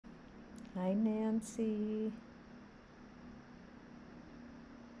Hi, Nancy.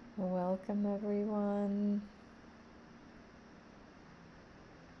 Welcome, everyone.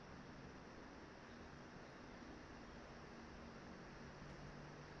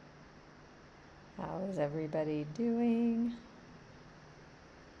 How is everybody doing?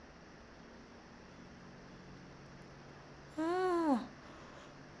 Ah,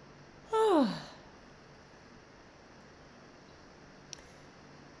 ah.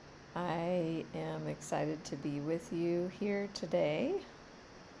 I am excited to be with you here today.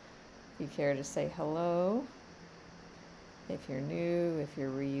 If you care to say hello, if you're new, if you're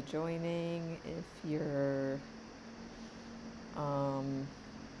rejoining, if you're,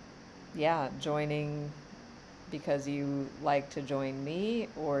 joining because you like to join me,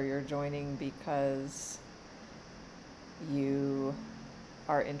 or you're joining because you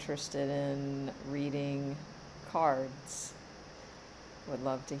are interested in reading cards. Would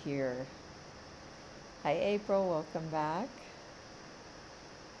love to hear. Hi, April. Welcome back.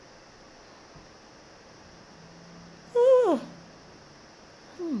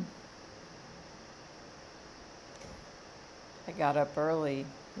 I got up early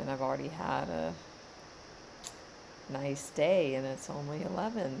and I've already had a nice day, and it's only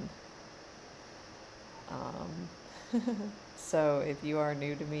 11. So if you are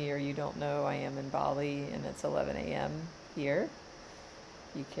new to me or you don't know, I am in Bali and it's 11 a.m. here.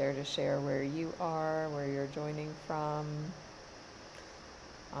 You care to share where you are, where you're joining from.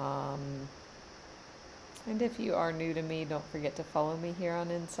 And if you are new to me, don't forget to follow me here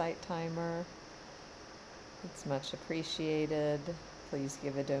on Insight Timer. It's much appreciated. Please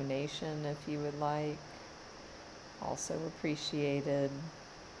give a donation if you would like. Also appreciated.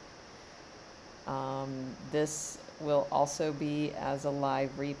 This will also be as a live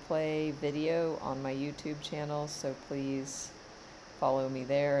replay video on my YouTube channel, so please follow me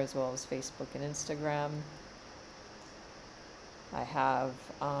there, as well as Facebook and Instagram. I have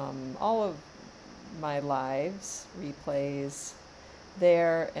all of my lives replays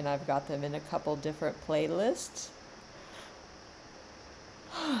there, and I've got them in a couple different playlists.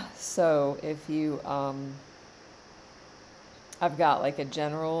 So if you I've got like a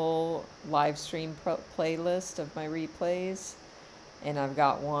general live stream playlist of my replays, and I've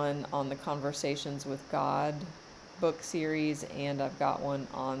got one on the Conversations with God book series, and I've got one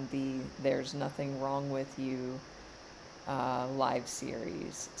on the There's Nothing Wrong with You live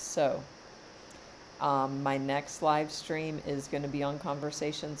series. So my next live stream is going to be on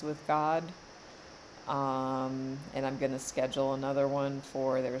Conversations with God, and I'm going to schedule another one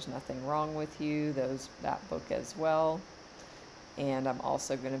for There's Nothing Wrong with You, that book as well. And I'm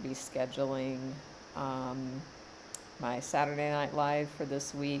also going to be scheduling my Saturday Night Live for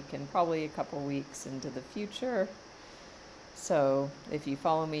this week and probably a couple weeks into the future. So if you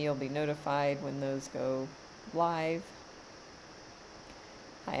follow me, you'll be notified when those go live.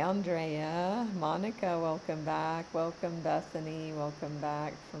 Hi, Andrea. Monica, welcome back. Welcome, Bethany. Welcome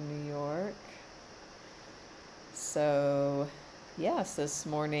back from New York. So, yes, this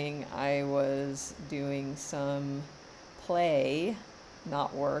morning I was doing some play,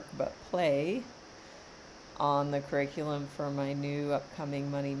 not work, but play, on the curriculum for my new upcoming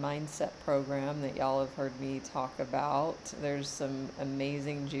money mindset program that y'all have heard me talk about. There's some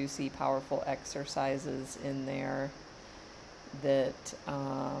amazing, juicy, powerful exercises in there that,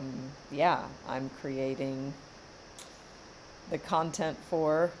 I'm creating the content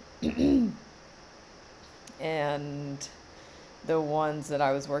for. And the ones that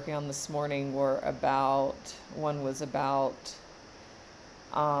I was working on this morning one was about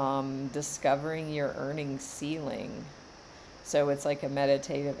discovering your earning ceiling. So it's like a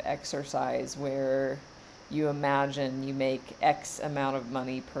meditative exercise where you imagine you make X amount of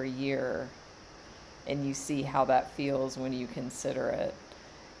money per year, and you see how that feels when you consider it.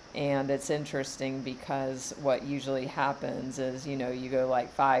 And it's interesting because what usually happens is, you go like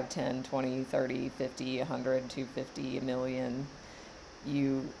 5, 10, 20, 30, 50, 100, 250, a million.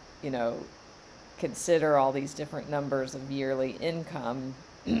 You consider all these different numbers of yearly income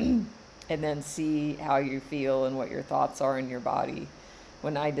and then see how you feel and what your thoughts are in your body.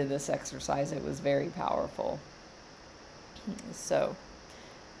 When I did this exercise, it was very powerful. So,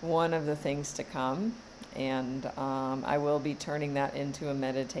 one of the things to come, and I will be turning that into a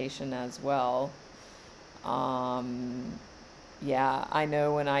meditation as well. I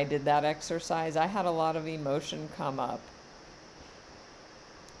know when I did that exercise, I had a lot of emotion come up,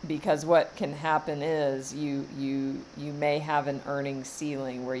 because what can happen is you may have an earning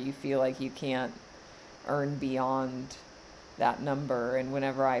ceiling where you feel like you can't earn beyond that number. And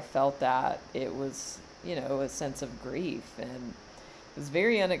whenever I felt that, it was, a sense of grief. And was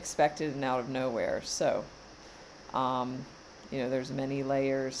very unexpected and out of nowhere. So, there's many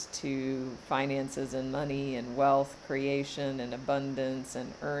layers to finances and money and wealth creation and abundance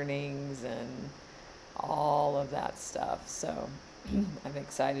and earnings and all of that stuff. So I'm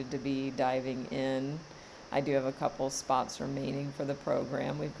excited to be diving in. I do have a couple spots remaining for the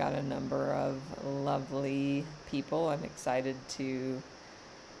program. We've got a number of lovely people I'm excited to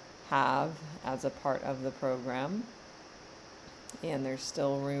have as a part of the program. And there's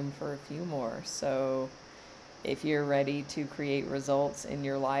still room for a few more. So if you're ready to create results in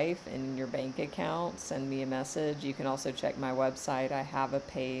your life and in your bank account, send me a message. You can also check my website. I have a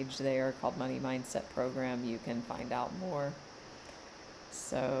page there called Money Mindset Program. You can find out more.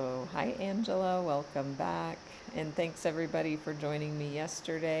 So, hi Angela, welcome back. And thanks everybody for joining me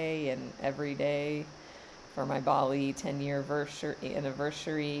yesterday and every day for my Bali 10-year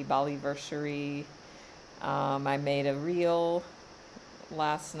anniversary, Bali-versary. I made a reel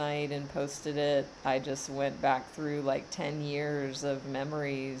last night and posted it. I just went back through like 10 years of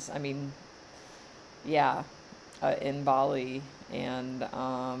memories. I mean, yeah, in Bali, and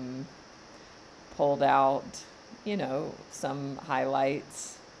pulled out, some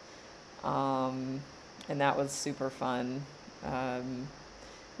highlights. And that was super fun. And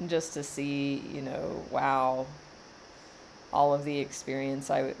just to see, wow, all of the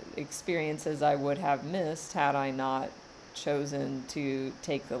experiences I would have missed had I not chosen to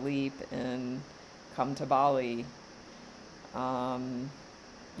take the leap and come to Bali.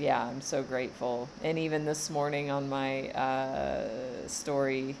 Yeah, I'm so grateful. And even this morning on my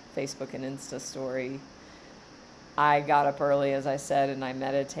story, Facebook and Insta story, I got up early, as I said, and I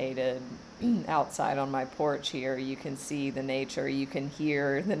meditated outside on my porch here. You can see the nature, you can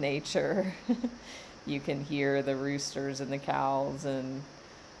hear the nature, you can hear the roosters and the cows, and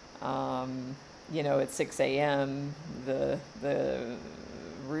at 6 a.m., the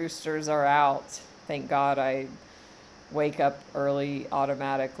roosters are out. Thank God I wake up early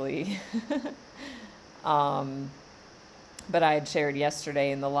automatically. But I had shared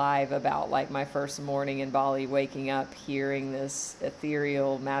yesterday in the live about like my first morning in Bali, waking up, hearing this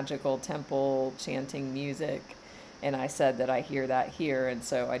ethereal, magical temple chanting music. And I said that I hear that here. And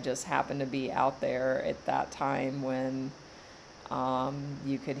so I just happened to be out there at that time when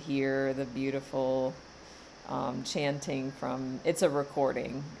you could hear the beautiful chanting from, it's a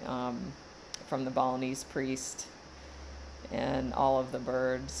recording from the Balinese priest and all of the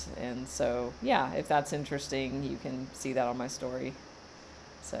birds. And so, yeah, if that's interesting, you can see that on my story.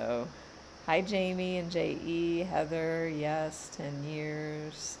 So, hi Jamie and J.E., Heather, yes, 10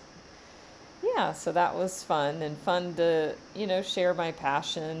 years. Yeah, so that was fun, and fun to, share my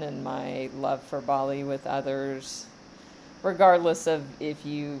passion and my love for Bali with others, regardless of if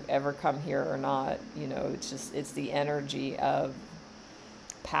you ever come here or not. It's the energy of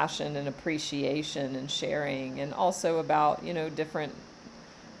passion and appreciation and sharing, and also about, different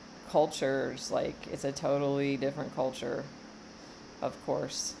cultures. Like, it's a totally different culture, of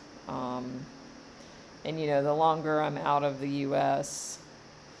course. And, the longer I'm out of the U.S.,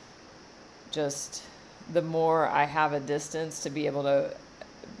 just the more I have a distance to be able to,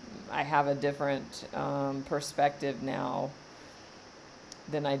 I have a different perspective now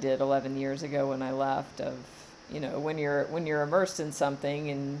than I did 11 years ago when I left. Of, when you're immersed in something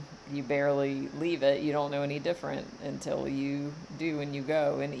and you barely leave it, you don't know any different until you do and you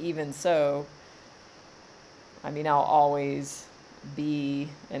go. And even so, I mean, I'll always be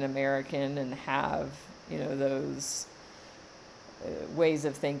an American and have, those ways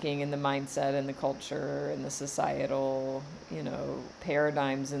of thinking and the mindset and the culture and the societal,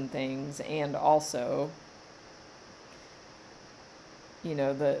 paradigms and things. And also,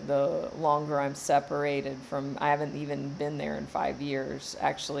 the longer I'm separated from, I haven't even been there in 5 years.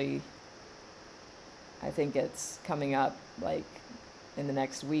 Actually, I think it's coming up like in the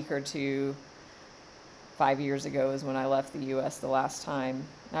next week or two. 5 years ago is when I left the U.S. the last time.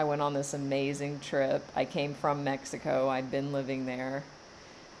 I went on this amazing trip. I came from Mexico. I'd been living there.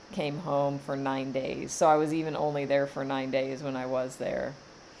 Came home for 9 days. So I was even only there for 9 days when I was there.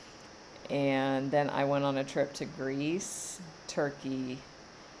 And then I went on a trip to Greece, Turkey,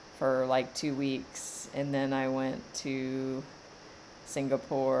 for like 2 weeks. And then I went to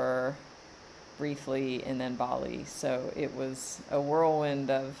Singapore briefly, and then Bali. So it was a whirlwind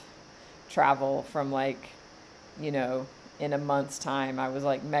of travel from like, in a month's time. I was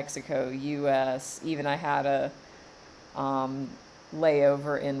like Mexico, U.S. Even I had a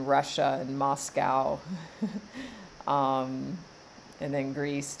layover in Russia and Moscow. And then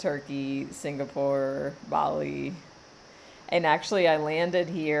Greece, Turkey, Singapore, Bali. And actually I landed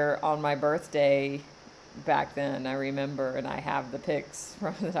here on my birthday back then, I remember, and I have the pics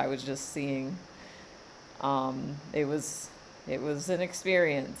from that I was just seeing. It was an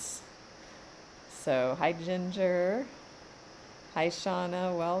experience. So, hi Ginger. Hi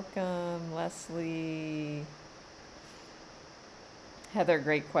Shauna, welcome. Leslie. Heather,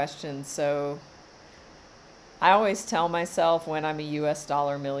 great question. So, I always tell myself when I'm a US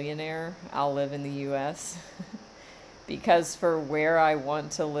dollar millionaire, I'll live in the US. Because for where I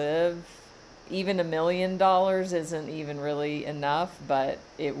want to live, even $1 million isn't even really enough, but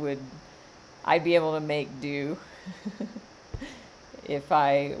I'd be able to make do if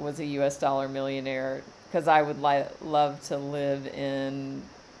I was a US dollar millionaire, because I would love to live in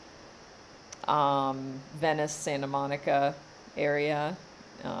Venice, Santa Monica area,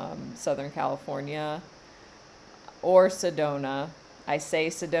 Southern California, or Sedona. I say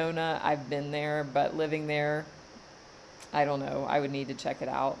Sedona, I've been there, but living there, I don't know. I would need to check it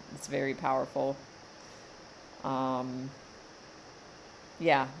out. It's very powerful.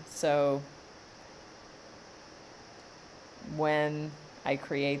 Yeah, so when I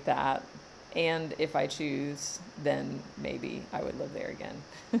create that, and if I choose, then maybe I would live there again.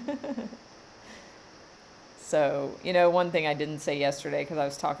 So, one thing I didn't say yesterday, because I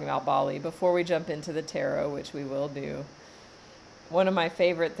was talking about Bali, before we jump into the tarot, which we will do, one of my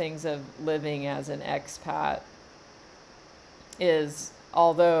favorite things of living as an expat is,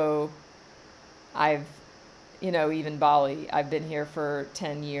 although I've, even Bali, I've been here for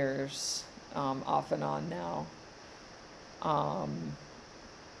 10 years, off and on now. I've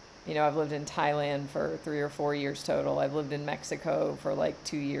lived in Thailand for 3 or 4 years total. I've lived in Mexico for like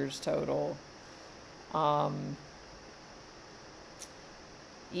 2 years total.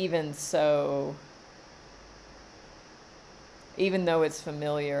 Even so, even though it's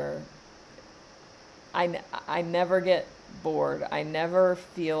familiar, I never get bored. I never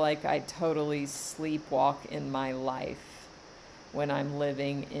feel like I totally sleepwalk in my life when I'm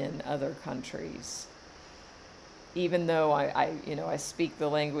living in other countries. Even though I speak the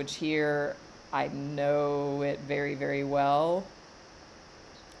language here, I know it very, very well,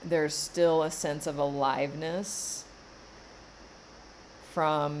 there's still a sense of aliveness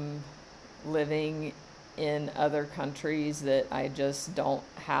from living in other countries that I just don't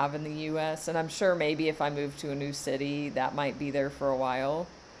have in the US. And I'm sure maybe if I move to a new city, that might be there for a while.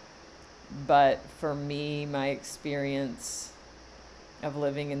 But for me, my experience of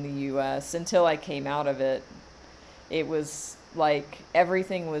living in the US until I came out of it, it was like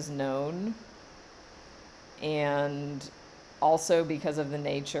everything was known. And also because of the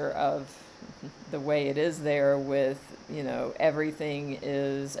nature of the way it is there with, everything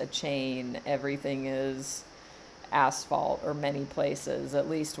is a chain, everything is asphalt, or many places, at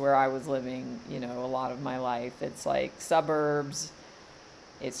least where I was living, a lot of my life. It's like suburbs,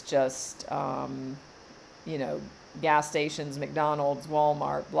 it's just, gas stations, McDonald's,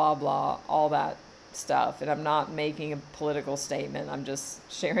 Walmart, blah, blah, all that stuff. And I'm not making a political statement, I'm just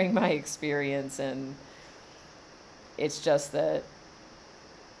sharing my experience. And it's just that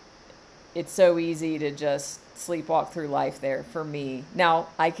it's so easy to just sleepwalk through life there for me. Now,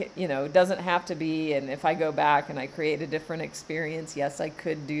 I can, it doesn't have to be, and if I go back and I create a different experience, yes, I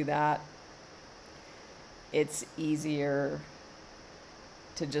could do that. It's easier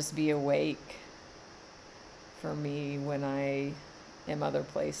to just be awake for me when I am other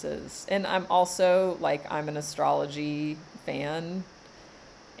places. And I'm also, I'm an astrology fan,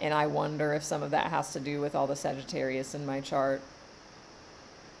 and I wonder if some of that has to do with all the Sagittarius in my chart.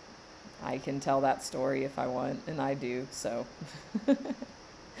 I can tell that story if I want, and I do, so.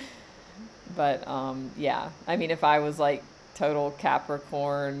 But, yeah, I mean, if I was like total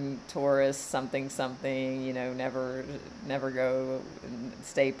Capricorn, Taurus, something, never go and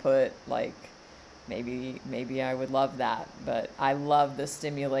stay put, maybe I would love that. But I love the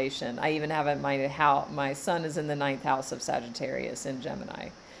stimulation. I even have in mind how my sun is in the 9th house of Sagittarius in Gemini.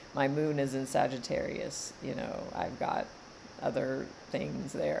 My moon is in Sagittarius. I've got other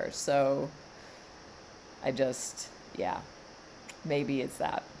things there. So I just, maybe it's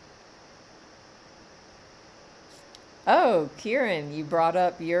that. Oh, Kieran, you brought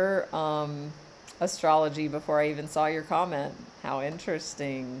up your astrology before I even saw your comment. How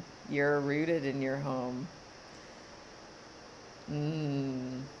interesting. You're rooted in your home.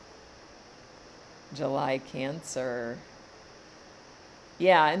 July Cancer.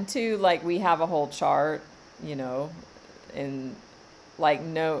 Yeah, and two, we have a whole chart, and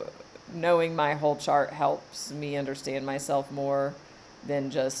knowing my whole chart helps me understand myself more than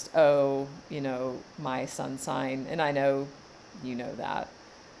just, my sun sign. And I know you know that.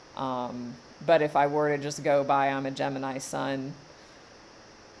 But if I were to just go by, I'm a Gemini sun,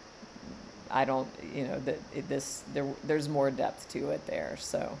 I don't, there's more depth to it there.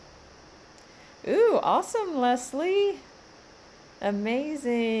 So, ooh, awesome, Leslie.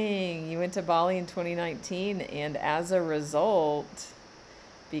 Amazing. You went to Bali in 2019, and as a result,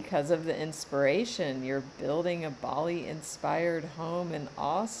 because of the inspiration, you're building a Bali inspired home in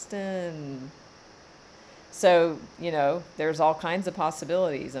Austin. So, there's all kinds of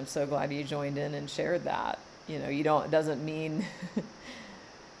possibilities. I'm so glad you joined in and shared that. It doesn't mean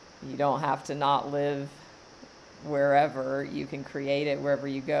you don't have to not live wherever. You can create it wherever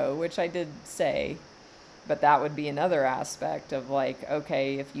you go, which I did say. But that would be another aspect of like,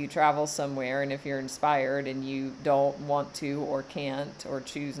 okay, if you travel somewhere and if you're inspired and you don't want to or can't or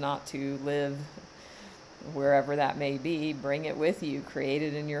choose not to live wherever that may be, bring it with you, create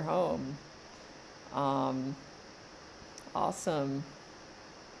it in your home. Awesome.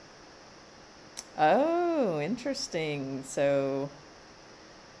 Oh, interesting. So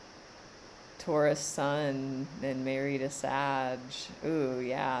Taurus sun and married a Sag. Ooh,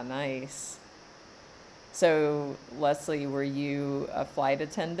 yeah, nice. So, Leslie, were you a flight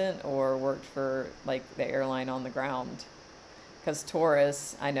attendant or worked for like the airline on the ground? Because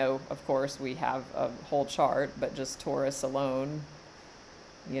Taurus, I know, of course, we have a whole chart, but just Taurus alone,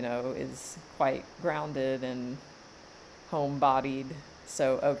 is quite grounded and home-bodied.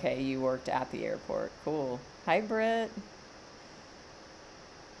 So, okay, you worked at the airport. Cool. Hi, Britt.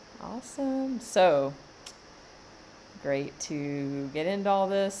 Awesome. So, great to get into all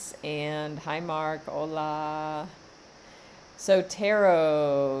this. And hi, Mark. Hola. So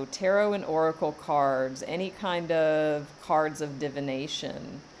tarot and oracle cards, any kind of cards of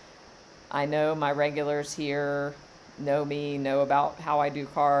divination. I know my regulars here know me, know about how I do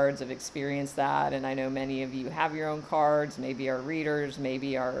cards, have experienced that, and I know many of you have your own cards, maybe are readers,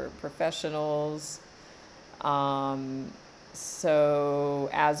 maybe are professionals. So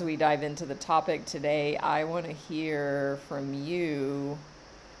as we dive into the topic today, I want to hear from you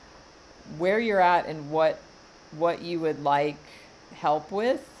where you're at and what you would like help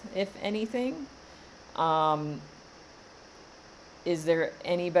with, if anything. Is there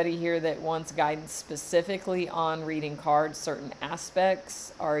anybody here that wants guidance specifically on reading cards, certain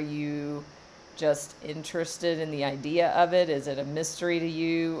aspects? Are you just interested in the idea of it? Is it a mystery to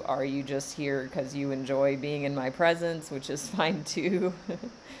you? Are you just here because you enjoy being in my presence, which is fine too?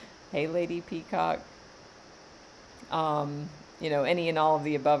 Hey, Lady Peacock. Any and all of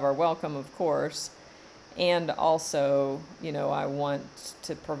the above are welcome, of course. And also, I want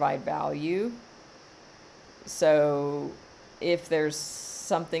to provide value. So if there's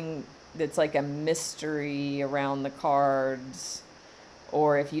something that's like a mystery around the cards,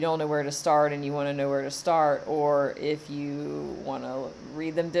 or if you don't know where to start and you want to know where to start, or if you want to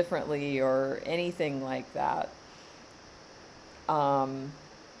read them differently or anything like that.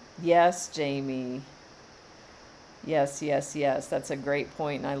 Yes, Jamie. Yes. That's a great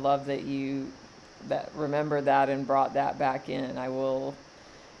point. And I love that you remember that and brought that back in. I will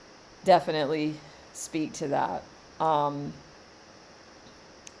definitely speak to that.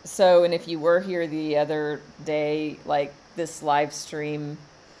 So, and if you were here the other day, like this live stream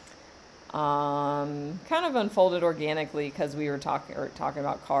kind of unfolded organically because we were talking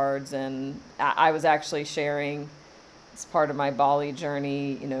about cards, and I was actually sharing as part of my Bali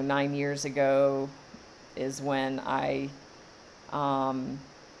journey, 9 years ago is when I found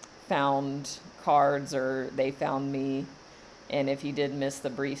cards, or they found me. And if you did miss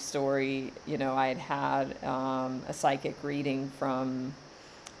the brief story, I had a psychic reading from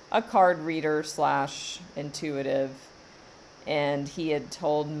a card reader / intuitive, and he had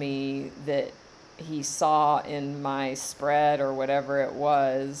told me that he saw in my spread or whatever it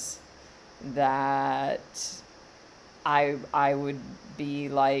was that I would be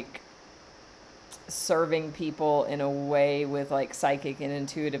like serving people in a way with like psychic and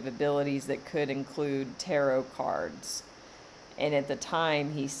intuitive abilities that could include tarot cards. And at the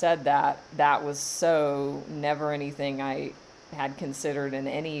time he said that was so never anything I had considered in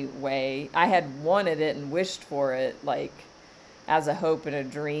any way. I had wanted it and wished for it, like as a hope and a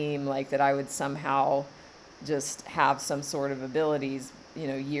dream, like that I would somehow just have some sort of abilities,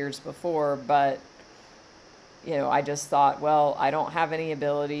 years before. But I just thought, well, I don't have any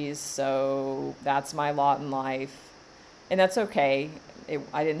abilities, so that's my lot in life. And that's okay.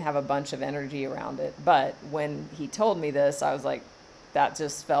 I didn't have a bunch of energy around it. But when he told me this, I was like, that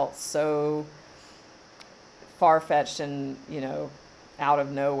just felt so far-fetched and, out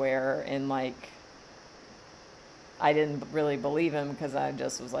of nowhere. And like, I didn't really believe him because I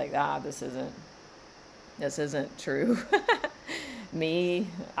just was like, this isn't true. Me,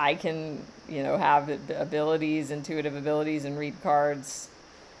 I can, have abilities, intuitive abilities, and read cards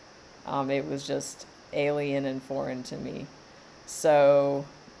It was just alien and foreign to me. So,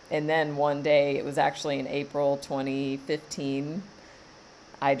 and then one day, it was actually in April 2015.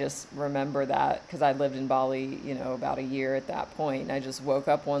 I just remember that because I lived in Bali, about a year at that point. And I just woke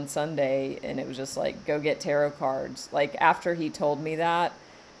up one Sunday and it was just like, go get tarot cards. Like after he told me that,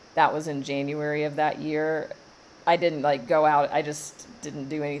 that was in January of that year. I didn't like go out. I just didn't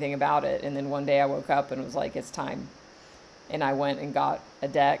do anything about it. And then one day I woke up and was like, it's time. And I went and got a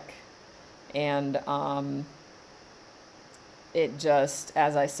deck. And it just,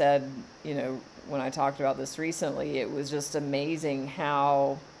 as I said, when I talked about this recently, it was just amazing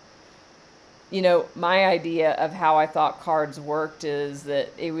how, my idea of how I thought cards worked is that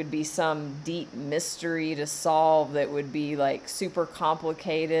it would be some deep mystery to solve that would be like super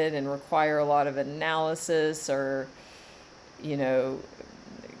complicated and require a lot of analysis, or,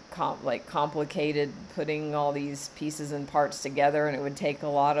 complicated putting all these pieces and parts together, and it would take a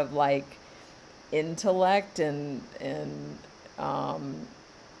lot of like intellect and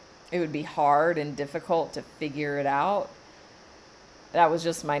it would be hard and difficult to figure it out. That was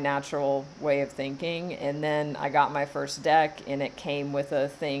just my natural way of thinking. And then I got my first deck and it came with a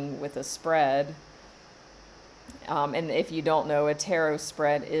thing with a spread. And if you don't know, a tarot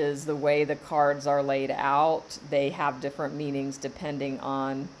spread is the way the cards are laid out. They have different meanings depending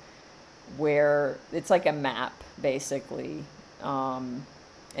on where, it's like a map basically. And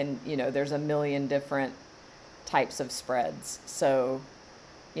there's a million different types of spreads. So,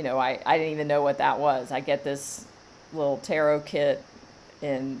 I didn't even know what that was. I get this little tarot kit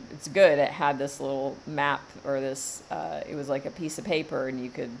and it's good. It had this little map or this, it was like a piece of paper and you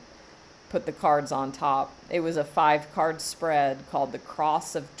could put the cards on top. It was a 5-card spread called the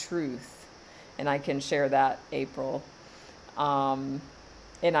Cross of Truth. And I can share that, April. And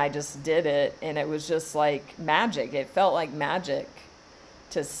I just did it and it was just like magic. It felt like magic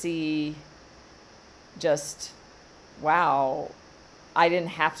to see just, wow, I didn't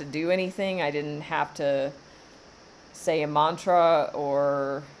have to do anything. I didn't have to say a mantra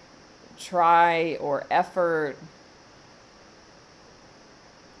or try or effort.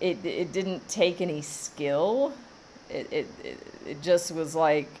 It didn't take any skill. It just was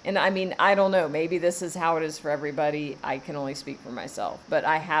like, and I mean, I don't know, maybe this is how it is for everybody. I can only speak for myself, but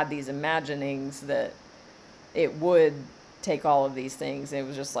I had these imaginings that it would take all of these things. And it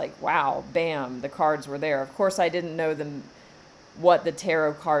was just like, wow, bam, the cards were there. Of course, I didn't know what the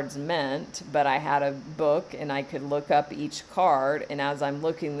tarot cards meant, but I had a book and I could look up each card. And as I'm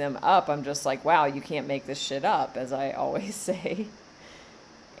looking them up, I'm just like, wow, you can't make this shit up, as I always say.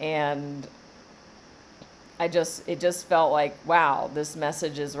 And it just felt like, wow, this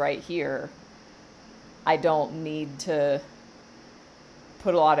message is right here. I don't need to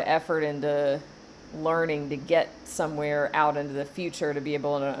put a lot of effort into learning to get somewhere out into the future to be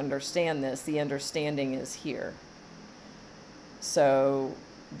able to understand this. The understanding is here. So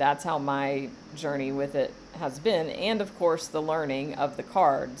that's how my journey with it has been. And of course, the learning of the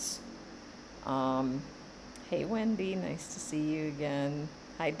cards. Hey, Wendy, nice to see you again.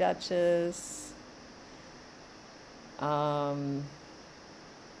 Hi, Duchess.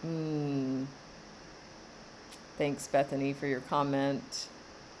 Thanks, Bethany, for your comment.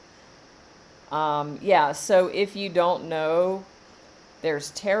 Yeah, so if you don't know,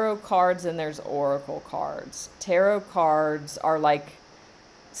 there's tarot cards and there's oracle cards. Tarot cards are like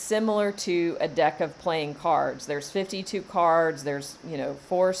similar to a deck of playing cards. There's 52 cards, there's,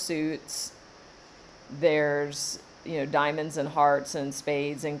 4 suits, there's, diamonds and hearts and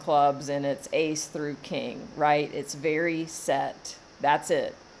spades and clubs, and it's ace through king, right? It's very set. That's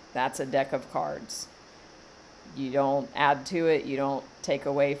it. That's a deck of cards. You don't add to it, you don't take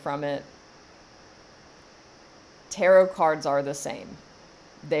away from it. Tarot cards are the same.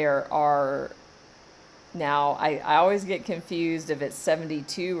 There are, now I always get confused if it's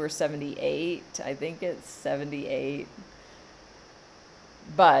 72 or 78. I think it's 78.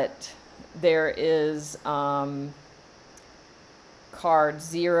 But there is card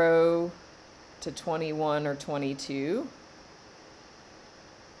 0 to 21 or 22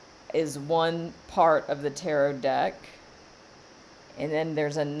 is one part of the tarot deck. And then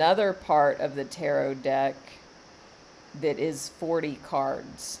there's another part of the tarot deck that is 40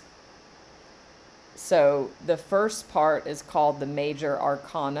 cards. So the first part is called the Major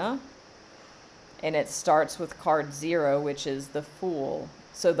Arcana, and it starts with card 0, which is the Fool.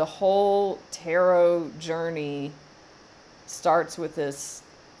 So the whole tarot journey starts with this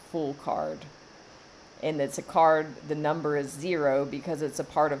Fool card. And it's a card, the number is 0 because it's a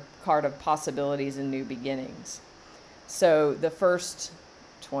card of possibilities and new beginnings. So the first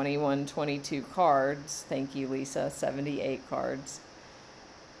 21, 22 cards, thank you, Lisa, 78 cards,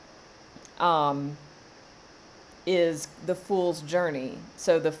 is the Fool's journey.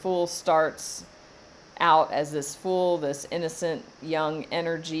 So the Fool starts out as this fool, this innocent young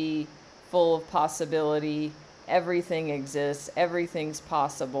energy, full of possibility. Everything exists, everything's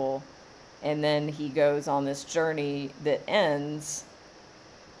possible. And then he goes on this journey that ends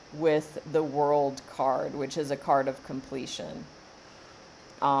with the World card, which is a card of completion.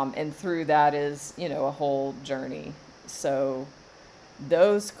 And through that is, a whole journey. So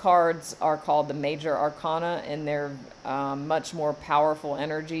those cards are called the Major Arcana, and they're much more powerful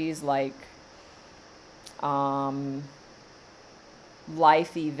energies, like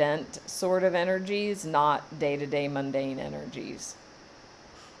life event sort of energies, not day-to-day mundane energies.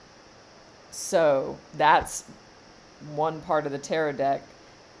 So that's one part of the tarot deck.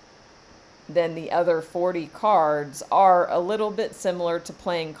 Then the other 40 cards are a little bit similar to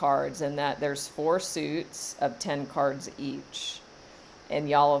playing cards in that there's 4 suits of 10 cards each. And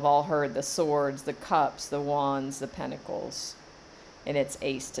y'all have all heard the swords, the cups, the wands, the pentacles. And it's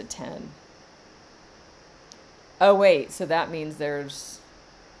ace to 10. Oh, wait, so that means there's...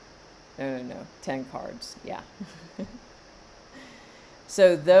 No, 10 cards, yeah.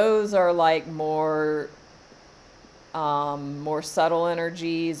 So those are like more subtle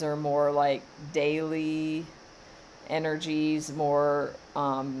energies, or more like daily energies, more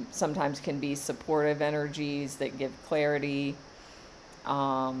sometimes can be supportive energies that give clarity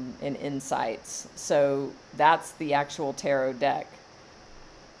and insights. So that's the actual tarot deck.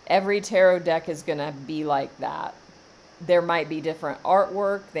 Every tarot deck is going to be like that. There might be different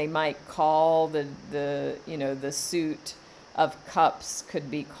artwork. They might call the suit of cups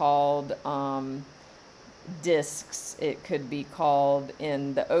could be called discs. It could be called,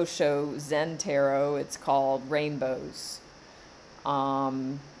 in the Osho Zen Tarot, it's called rainbows.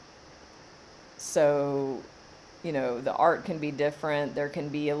 So, the art can be different. There can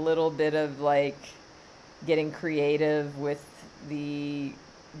be a little bit of like getting creative with the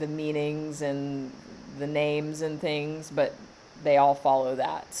meanings and the names and things, but they all follow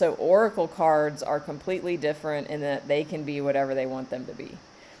that. So oracle cards are completely different in that they can be whatever they want them to be.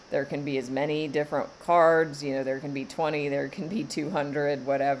 There can be as many different cards, there can be 20, there can be 200,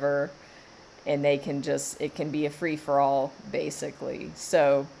 whatever. And it can be a free-for-all, basically.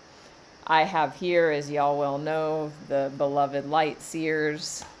 So I have here, as y'all well know, the beloved Light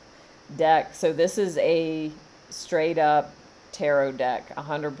Seers deck. So this is a straight-up tarot deck,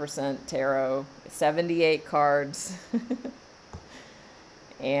 100% tarot, 78 cards.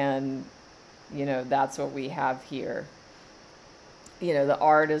 And, that's what we have here. The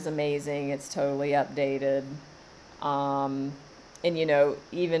art is amazing. It's totally updated. And,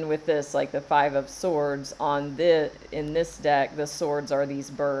 even with this, like the 5 of Swords, in this deck, the swords are these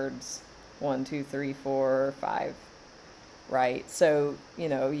birds. 1, 2, 3, 4, 5. Right? So,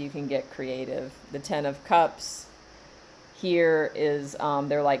 you can get creative. The 10 of Cups here is,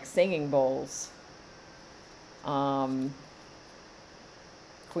 they're like singing bowls.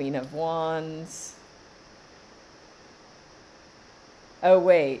 Queen of Wands. Oh,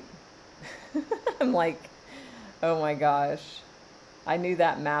 wait. I'm like, oh my gosh. I knew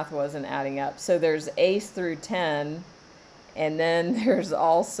that math wasn't adding up. So there's ace through 10. And then there's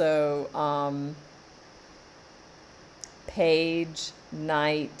also page,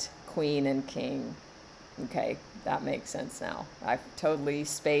 knight, queen, and king. Okay, that makes sense now. I've totally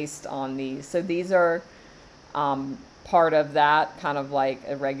spaced on these. So these are part of that, kind of like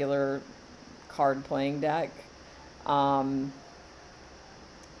a regular card playing deck.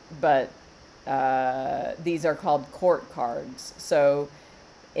 But these are called court cards. So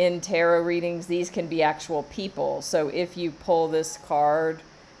in tarot readings, these can be actual people. So if you pull this card,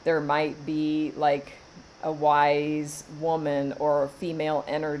 there might be like a wise woman or female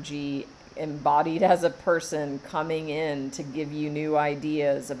energy embodied as a person coming in to give you new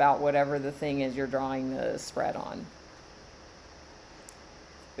ideas about whatever the thing is you're drawing the spread on.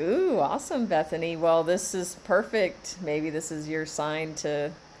 Ooh, awesome, Bethany. Well, this is perfect. Maybe this is your sign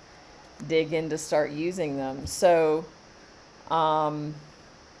to dig in to start using them. So,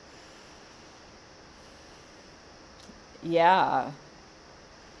 yeah.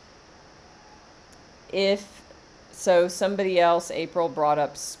 So somebody else, April, brought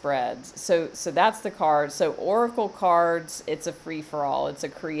up spreads. So that's the card. So oracle cards, it's a free-for-all. It's a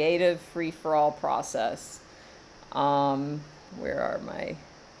creative free-for-all process. Where are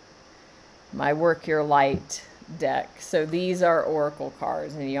my Work Your Light deck? So these are oracle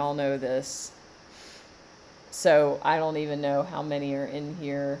cards, and y'all know this. So I don't even know how many are in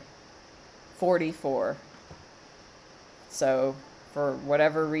here. 44. So for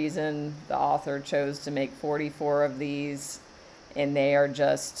whatever reason, the author chose to make 44 of these, and they are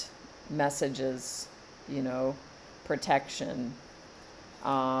just messages, protection,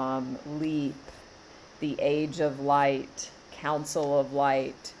 leap, the age of light, council of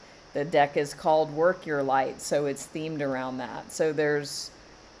light. The deck is called Work Your Light, so it's themed around that. So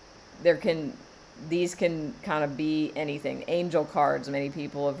these can kind of be anything. Angel cards, many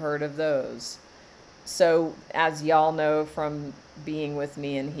people have heard of those. So as y'all know from being with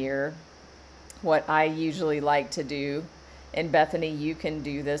me in here, what I usually like to do, and Bethany, you can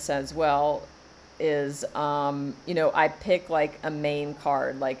do this as well, is, I pick like a main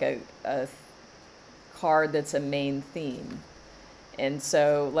card, like a card that's a main theme. And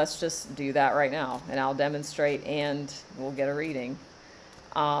so let's just do that right now, and I'll demonstrate and we'll get a reading.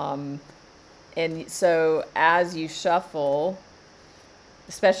 And so as you shuffle,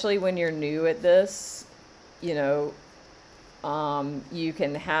 especially when you're new at this, you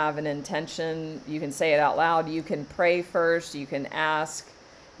can have an intention, you can say it out loud, you can pray first, you can ask,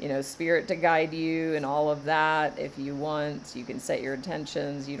 spirit to guide you and all of that. If you want, you can set your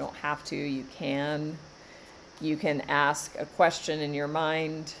intentions. You don't have to, you can. You can ask a question in your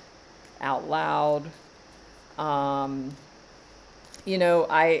mind out loud. I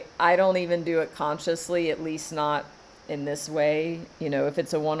don't even do it consciously, at least not in this way. If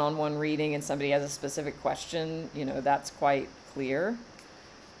it's a one-on-one reading and somebody has a specific question, that's quite clear.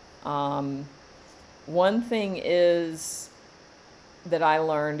 One thing is that I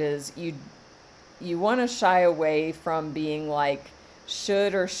learned is you want to shy away from being like,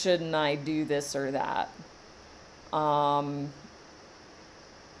 should or shouldn't I do this or that?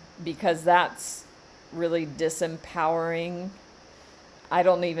 Because that's really disempowering. I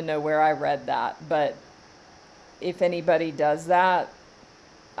don't even know where I read that, but if anybody does that,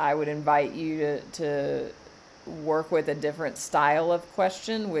 I would invite you to work with a different style of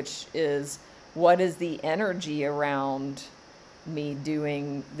question, which is, what is the energy around me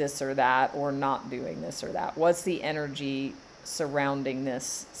doing this or that, or not doing this or that? What's the energy surrounding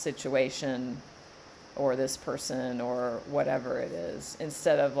this situation or this person or whatever it is?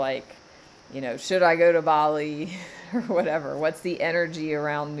 Instead of like, should I go to Bali or whatever? What's the energy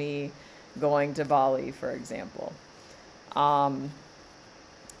around me going to Bali, for example?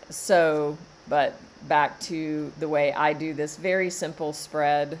 But back to the way I do this very simple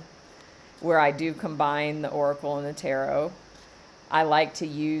spread, where I do combine the Oracle and the Tarot. I like to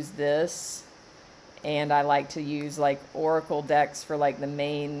use this, and I like to use like Oracle decks for like the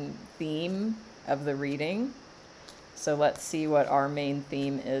main theme of the reading. So let's see what our main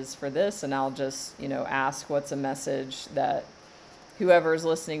theme is for this, and I'll just, ask what's a message that whoever's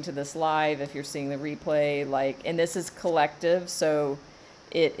listening to this live, if you're seeing the replay, and this is collective, so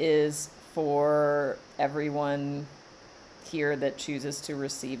it is for everyone here that chooses to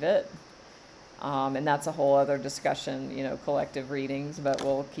receive it. And that's a whole other discussion, collective readings, but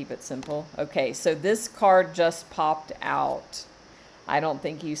we'll keep it simple. Okay, so this card just popped out. I don't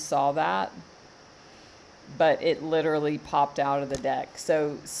think you saw that, but it literally popped out of the deck.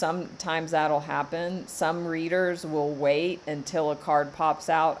 So sometimes that'll happen. Some readers will wait until a card pops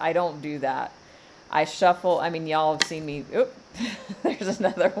out. I don't do that. I shuffle. I mean, y'all have seen me. Oop, there's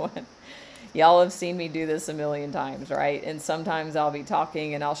another one. Y'all have seen me do this a million times, right? And sometimes I'll be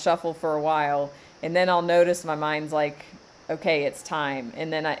talking and I'll shuffle for a while, and then I'll notice my mind's like, okay, it's time.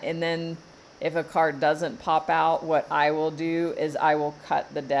 And then if a card doesn't pop out, what I will do is I will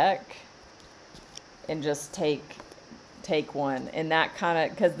cut the deck and just take one. And that kind of,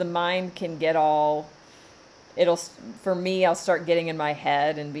 because the mind can get all, for me, I'll start getting in my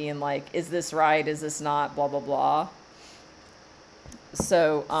head and being like, is this right? Is this not? Blah, blah, blah.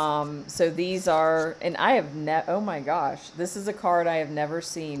 So these are, and I have oh my gosh, this is a card I have never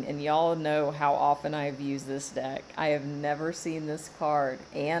seen, and y'all know how often I've used this deck. I have never seen this card.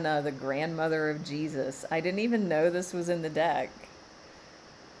 Anna, the grandmother of Jesus. I didn't even know this was in the deck.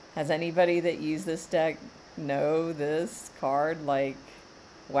 Has anybody that used this deck know this card?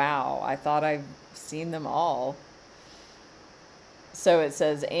 Wow, I thought I've seen them all. So it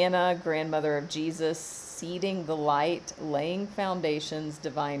says, Anna, grandmother of Jesus, seeding the light, laying foundations,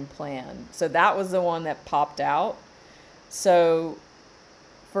 divine plan. So that was the one that popped out. So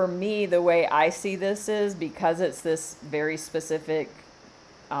for me, the way I see this is, because it's this very specific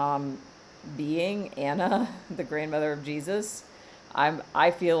being, Anna, the grandmother of Jesus,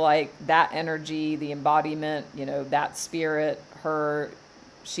 I feel like that energy, the embodiment, that spirit,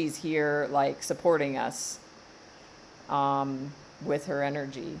 she's here supporting us with her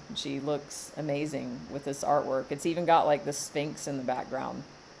energy. She looks amazing with this artwork. It's even got the Sphinx in the background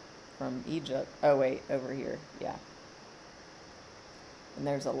from Egypt. Oh wait, over here. Yeah. And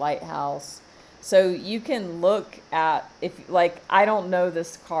there's a lighthouse. So you can look at, if like, I don't know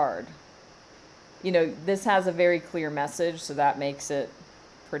this card, you know, this has a very clear message, so that makes it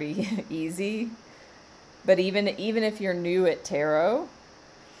pretty easy. But even if you're new at tarot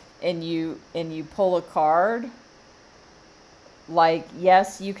and you pull a card, like,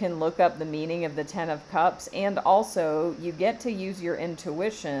 yes, you can look up the meaning of the 10 of Cups, and also you get to use your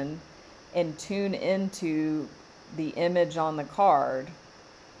intuition and tune into the image on the card,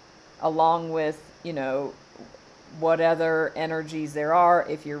 along with, you know, what other energies there are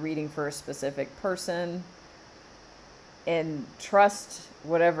if you're reading for a specific person, and trust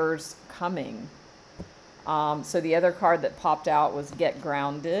whatever's coming. So the other card that popped out was Get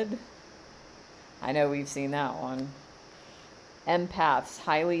Grounded. I know we've seen that one. Empaths,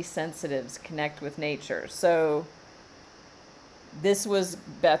 highly sensitives, connect with nature. So this was,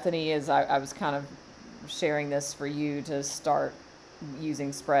 Bethany, as I was kind of sharing this for you to start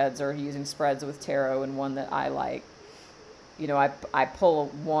using spreads, or using spreads with tarot, and one that I like. You know, I pull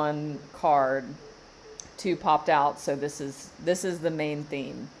one card, two popped out, so this is the main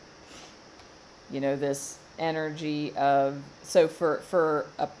theme. You know, this energy of, so for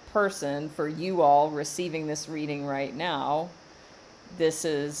a person, for you all receiving this reading right now, this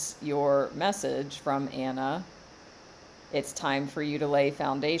is your message from Anna. It's time for you to lay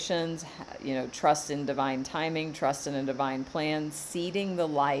foundations, you know, trust in divine timing, trust in a divine plan, seeding the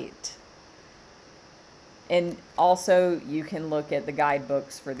light. And also you can look at the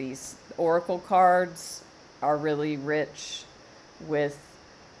guidebooks for these. Oracle cards are really rich with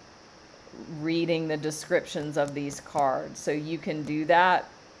reading the descriptions of these cards. So you can do that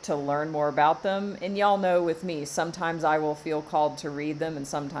to learn more about them. And y'all know with me, sometimes I will feel called to read them and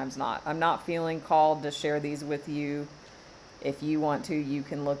sometimes not. I'm not feeling called to share these with you. If you want to, you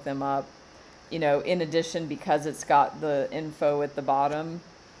can look them up. You know, in addition, because it's got the info at the bottom,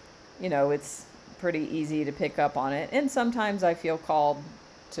 you know, it's pretty easy to pick up on it. And sometimes I feel called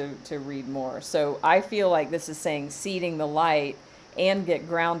to read more. So I feel like this is saying seeding the light and get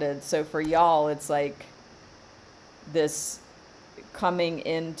grounded. So for y'all, it's like this coming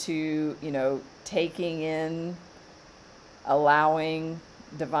into, you know, taking in, allowing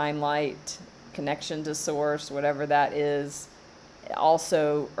divine light, connection to source, whatever that is,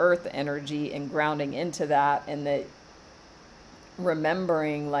 also earth energy, and grounding into that, and that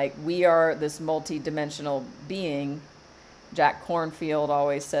remembering, like, we are this multi-dimensional being. Jack Kornfield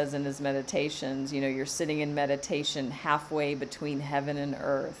always says in his meditations, you know, you're sitting in meditation halfway between heaven and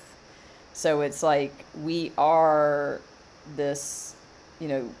earth. So it's like we are this, you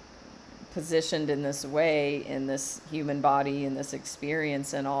know, positioned in this way, in this human body, in this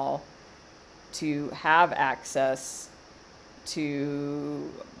experience and all, to have access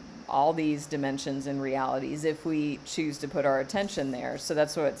to all these dimensions and realities if we choose to put our attention there. So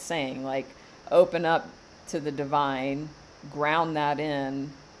that's what it's saying, like, open up to the divine, ground that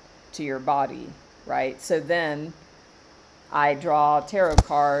in to your body, right? So then I draw tarot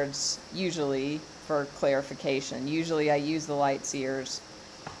cards usually for clarification. Usually I use the light seers.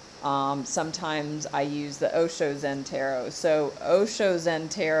 Sometimes I use the Osho Zen Tarot. So Osho Zen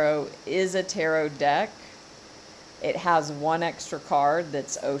Tarot is a tarot deck. It has one extra card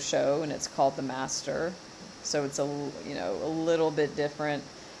that's Osho, and it's called the Master. So it's a little bit different.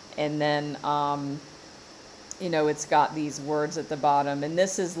 And then, you know, it's got these words at the bottom. And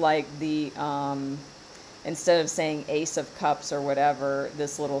this is like the, instead of saying Ace of Cups or whatever,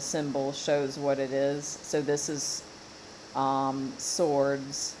 this little symbol shows what it is. So this is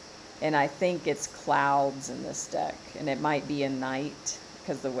swords. And I think it's clouds in this deck. And it might be a knight,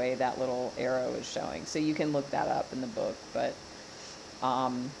 because the way that little arrow is showing. So you can look that up in the book. But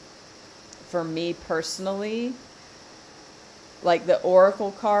for me personally, like the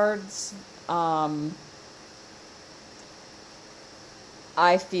oracle cards,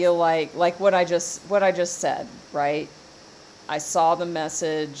 I feel like what I just said, right? I saw the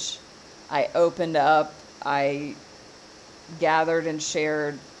message, I opened up, I gathered and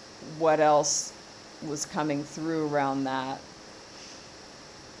shared what else was coming through around that.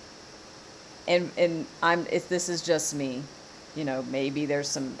 And if this is just me, you know, maybe there's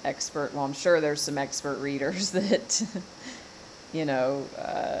some expert, well, I'm sure there's some expert readers that, you know,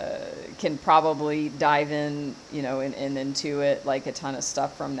 can probably dive in, you know, and intuit like a ton of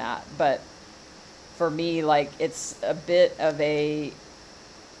stuff from that. But for me, like, it's a bit of a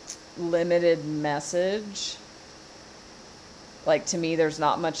limited message. Like, to me, there's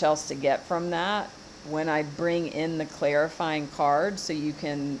not much else to get from that. When I bring in the clarifying cards, so you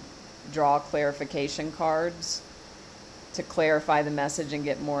can draw clarification cards to clarify the message and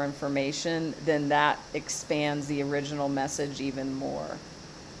get more information, then that expands the original message even more.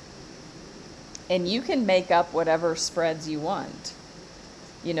 And you can make up whatever spreads you want.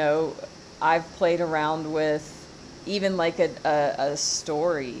 You know, I've played around with even like a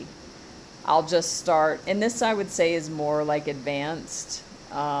story. I'll just start, and this I would say is more like advanced,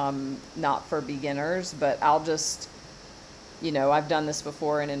 not for beginners, but I'll just, you know, I've done this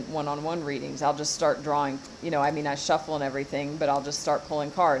before in one-on-one readings. I'll just start drawing, you know, I mean, I shuffle and everything, but I'll just start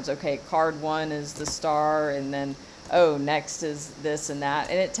pulling cards. Okay, card 1 is the star, and then, oh, next is this and that.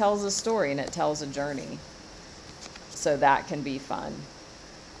 And it tells a story and it tells a journey. So that can be fun.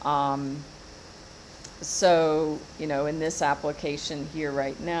 So, you know, in this application here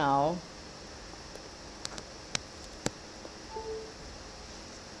right now,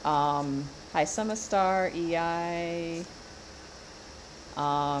 hi, Summer Star, EI.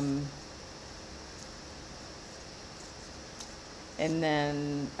 And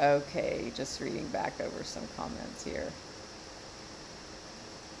then, okay, just reading back over some comments here.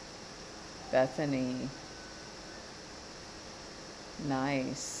 Bethany.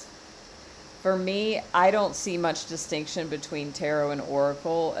 Nice. For me, I don't see much distinction between tarot and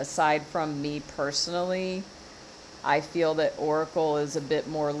oracle. Aside from me personally, I feel that oracle is a bit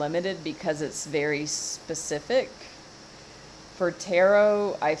more limited because it's very specific. For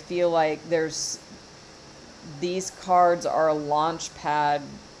tarot, I feel like these cards are a launch pad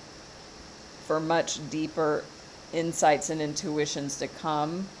for much deeper insights and intuitions to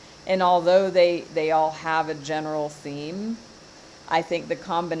come. And although they all have a general theme, I think the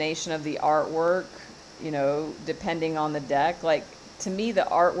combination of the artwork, you know, depending on the deck, like to me, the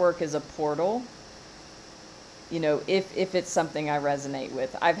artwork is a portal. You know, if it's something I resonate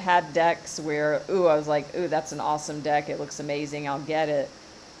with. I've had decks where, ooh, I was like, ooh, that's an awesome deck. It looks amazing. I'll get it.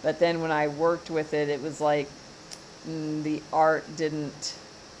 But then when I worked with it, it was like the art didn't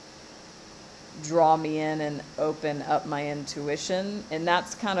draw me in and open up my intuition. And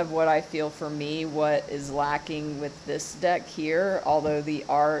that's kind of what I feel for me, what is lacking with this deck here. Although the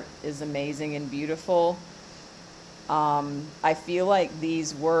art is amazing and beautiful, I feel like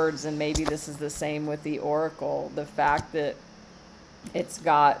these words, and maybe this is the same with the oracle, the fact that it's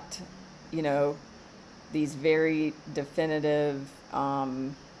got, you know, these very definitive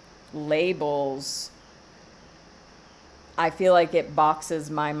labels, I feel like it boxes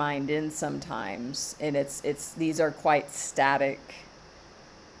my mind in sometimes, and these are quite static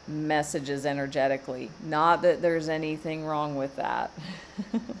messages energetically. Not that there's anything wrong with that.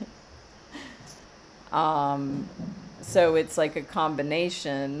 So it's like a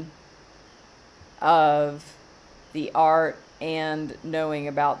combination of the art and knowing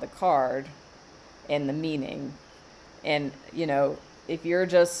about the card and the meaning. And, you know, if you're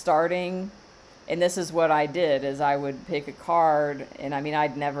just starting, and this is what I did, is I would pick a card, and I mean,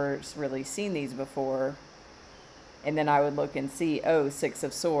 I'd never really seen these before. And then I would look and see, oh, 6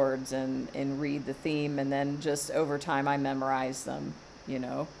 of Swords, and read the theme, and then just over time I memorized them, you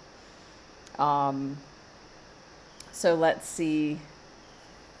know. So let's see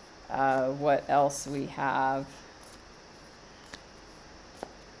what else we have.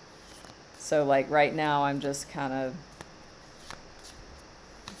 So like right now I'm just kind of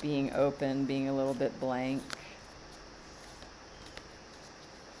being open, being a little bit blank.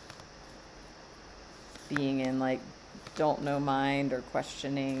 Being in like don't know mind or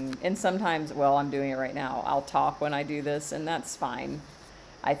questioning. And sometimes, well, I'm doing it right now. I'll talk when I do this, and that's fine.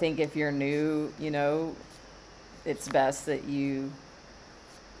 I think if you're new, you know, it's best that you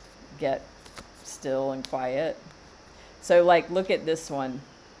get still and quiet. So like, look at this one.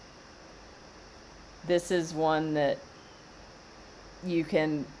 This is one that you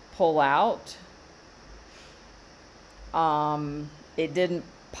can pull out. It didn't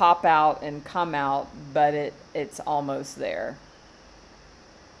pop out and come out, but it's almost there.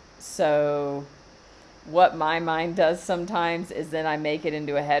 So what my mind does sometimes is then I make it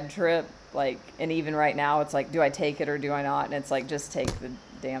into a head trip. Like, and even right now it's like, do I take it or do I not? And it's like, just take the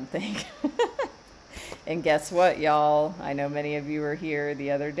damn thing. And guess what, y'all? I know many of you were here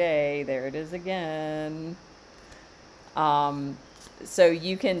the other day. There it is again. So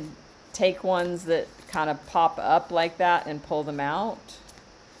you can take ones that kind of pop up like that and pull them out.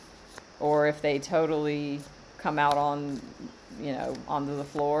 Or if they totally come out on, you know, onto the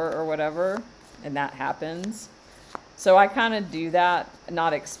floor or whatever, and that happens. So I kind of do that,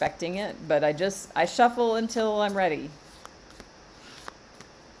 not expecting it, but I shuffle until I'm ready.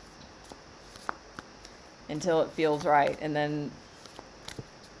 Until it feels right. And then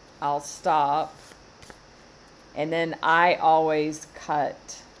I'll stop. And then I always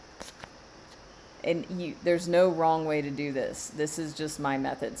cut and there's no wrong way to do this. This is just my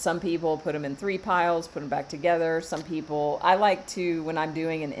method. Some people put them in 3 piles, put them back together. Some people, I like to, when I'm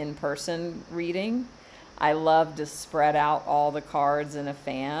doing an in-person reading, I love to spread out all the cards in a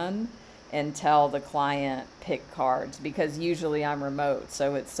fan and tell the client pick cards, because usually I'm remote.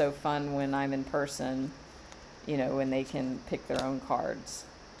 So it's so fun when I'm in person, you know, when they can pick their own cards.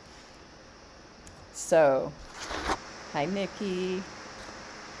 So, hi, Nikki.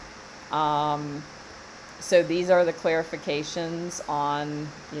 So these are the clarifications on,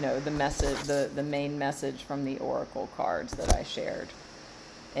 you know, the message, the main message from the oracle cards that I shared.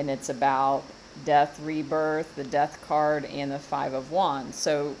 And it's about death, rebirth, the death card, and the 5 of Wands.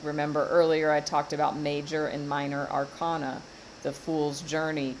 So remember earlier I talked about major and minor arcana, the Fool's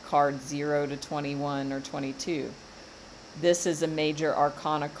Journey, card 0 to 21 or 22. This is a major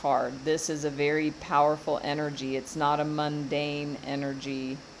arcana card. This is a very powerful energy. It's not a mundane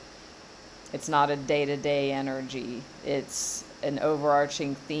energy. It's not a day-to-day energy. It's an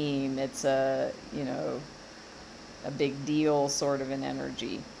overarching theme. It's a, you know, a big deal sort of an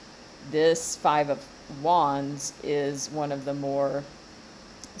energy. This 5 of Wands is one of the more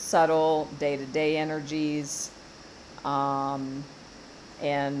subtle day-to-day energies. And,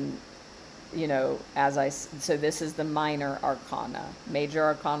 you know, so this is the minor arcana, major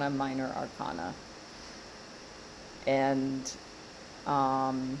arcana, minor arcana. And,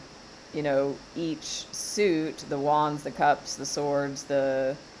 you know, each suit, the wands, the cups, the swords,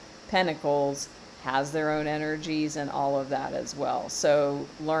 the pentacles, has their own energies and all of that as well. So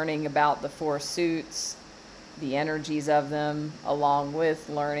learning about the 4 suits, the energies of them, along with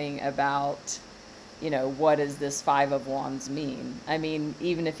learning about, you know, what does this 5 of Wands mean? I mean,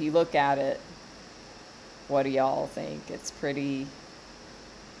 even if you look at it, what do y'all think? It's pretty,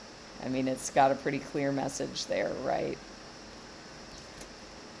 I mean, it's got a pretty clear message there, right?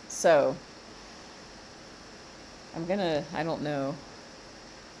 So, I'm gonna, I don't know,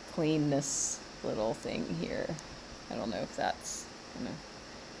 clean this little thing here. I don't know if that's, you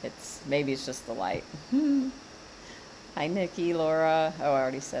know, maybe it's just the light. Hi, Nikki, Laura. Oh, I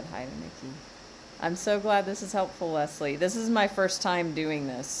already said hi to Nikki. I'm so glad this is helpful, Leslie. This is my first time doing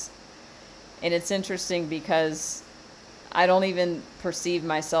this. And it's interesting because I don't even perceive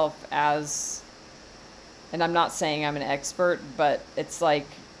myself as, and I'm not saying I'm an expert, but it's like,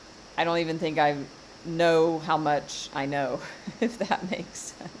 I don't even think I know how much I know, if that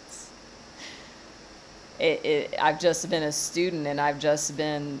makes sense. I've just been a student and I've just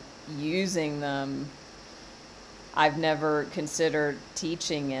been using them. I've never considered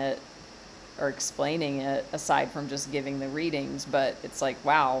teaching it or explaining it aside from just giving the readings, but it's like,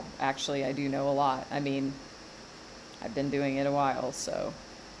 wow, actually I do know a lot. I mean, I've been doing it a while, so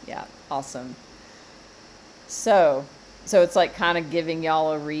yeah, awesome. So it's like kind of giving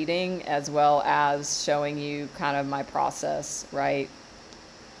y'all a reading as well as showing you kind of my process, right?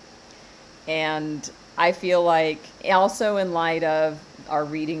 And I feel like also in light of our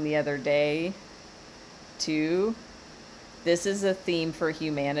reading the other day too, this is a theme for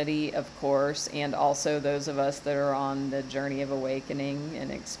humanity, of course, and also those of us that are on the journey of awakening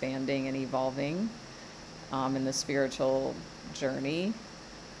and expanding and evolving in the spiritual journey,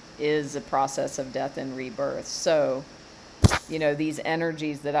 is a process of death and rebirth. So, you know, these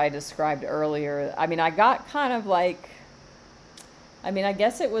energies that I described earlier, I mean, I got kind of like, I mean, I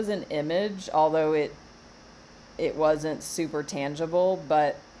guess it was an image, although it wasn't super tangible,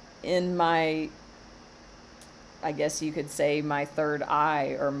 but in my, I guess you could say, my third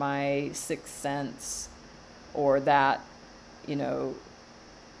eye or my sixth sense, or that, you know,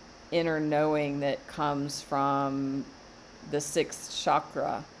 inner knowing that comes from the 6th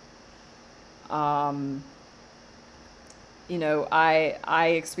chakra. You know, I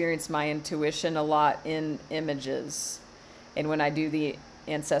experience my intuition a lot in images. And when I do the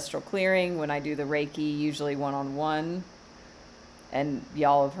ancestral clearing, when I do the Reiki, usually one-on-one, and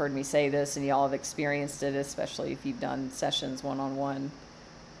y'all have heard me say this and y'all have experienced it, especially if you've done sessions one-on-one.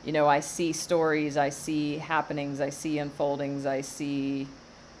 You know, I see stories, I see happenings, I see unfoldings, I see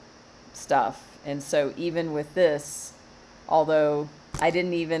stuff. And so even with this, although I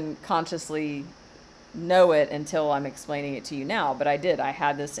didn't even consciously know it until I'm explaining it to you now, but I did. I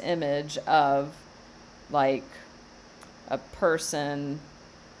had this image of like a person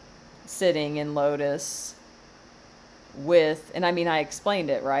sitting in lotus with, and I mean, I explained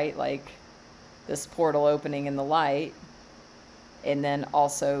it, right? Like this portal opening in the light, and then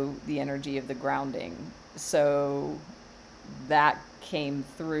also the energy of the grounding. So that came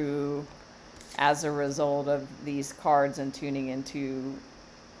through as a result of these cards and tuning into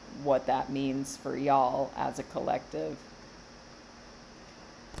what that means for y'all as a collective.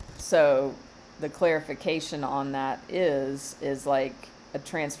 So the clarification on that is like a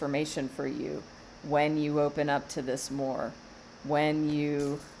transformation for you when you open up to this more. When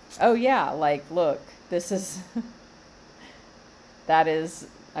you, oh yeah, like, look, this is, that is,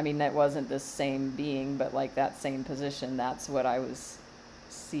 I mean, that wasn't the same being, but like that same position, that's what I was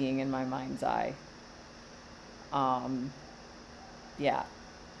seeing in my mind's eye. Yeah.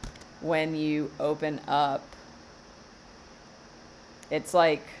 When you open up, it's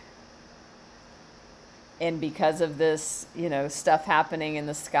like, and because of this, you know, stuff happening in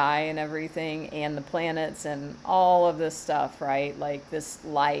the sky and everything, and the planets and all of this stuff, right? Like this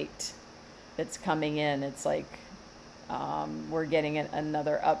light that's coming in, it's like we're getting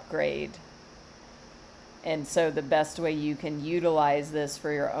another upgrade. And so the best way you can utilize this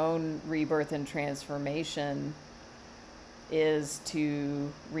for your own rebirth and transformation is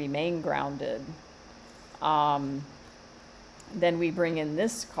to remain grounded. Then we bring in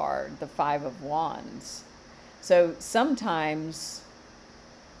this card, the Five of Wands. So sometimes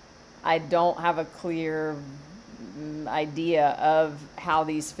I don't have a clear idea of how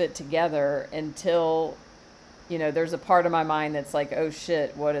these fit together until, you know, there's a part of my mind that's like, oh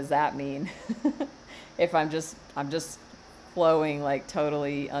shit, what does that mean? If I'm just flowing like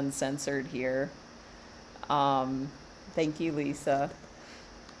totally uncensored here. Thank you, Lisa.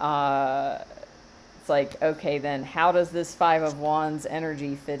 It's like, okay, then how does this Five of Wands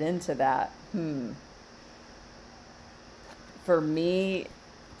energy fit into that? For me,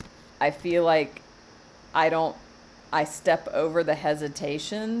 I feel like I step over the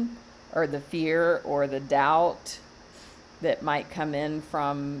hesitation or the fear or the doubt that might come in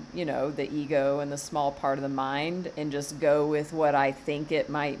from, you know, the ego and the small part of the mind, and just go with what I think it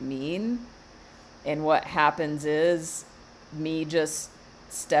might mean. And what happens is me just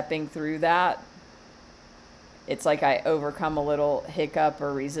stepping through that, it's like I overcome a little hiccup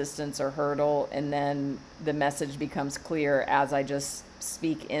or resistance or hurdle, and then the message becomes clear as I just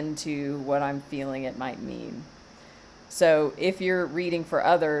speak into what I'm feeling it might mean. So if you're reading for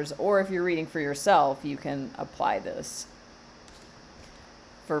others, or if you're reading for yourself, you can apply this.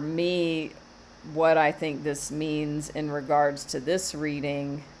 For me, what I think this means in regards to this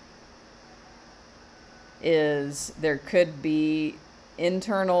reading is there could be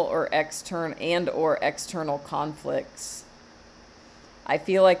internal or external conflicts. I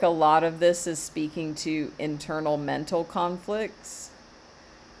feel like a lot of this is speaking to internal mental conflicts.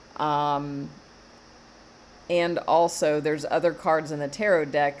 And also there's other cards in the tarot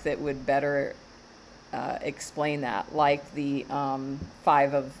deck that would better explain that, like the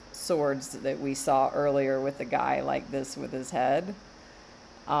Five of Swords that we saw earlier with the guy like this with his head.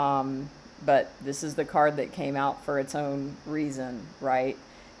 But this is the card that came out for its own reason, right?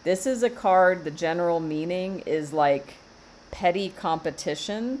 This is a card, the general meaning is like petty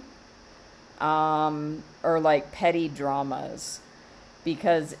competition, or like petty dramas.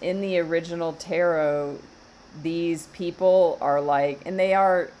 Because in the original tarot, these people are like, and they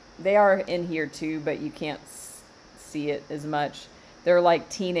are in here too, but you can't see it as much. They're like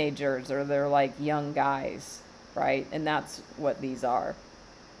teenagers, or they're like young guys, right? And that's what these are.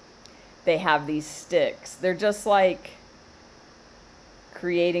 They have these sticks. They're just like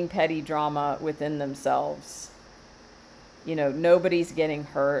creating petty drama within themselves. You know, nobody's getting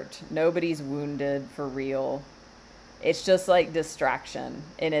hurt. Nobody's wounded for real. It's just like distraction.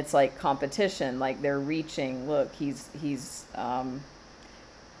 And it's like competition. Like they're reaching. Look,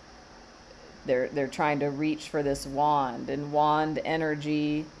 they're trying to reach for this wand. And wand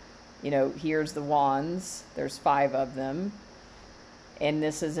energy, you know, here's the wands. There's 5 of them. And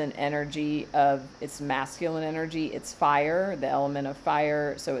this is an energy of, it's masculine energy, it's fire, the element of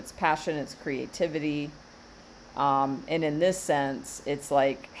fire. So it's passion, it's creativity. And in this sense, it's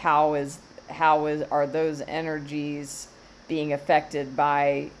like, are those energies being affected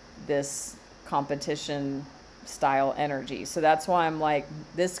by this competition style energy? So that's why I'm like,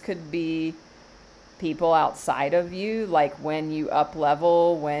 this could be people outside of you, like when you up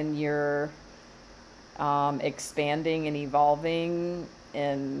level, when you're expanding and evolving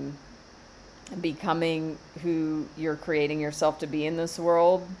and becoming who you're creating yourself to be in this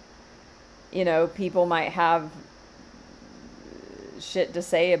world. You know, people might have shit to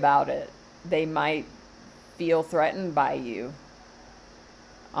say about it. They might feel threatened by you.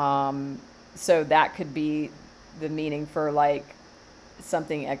 So that could be the meaning for like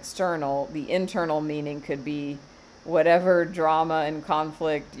something external. The internal meaning could be whatever drama and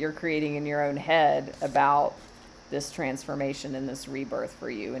conflict you're creating in your own head about this transformation and this rebirth for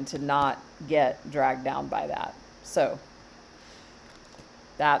you, and to not get dragged down by that. So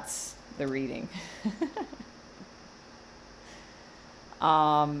that's the reading.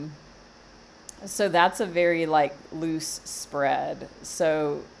 So that's a very like loose spread.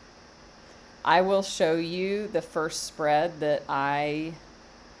 So I will show you the first spread that I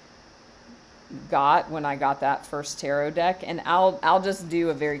got when I got that first tarot deck, and I'll just do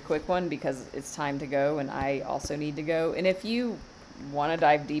a very quick one because it's time to go and I also need to go. And if you want to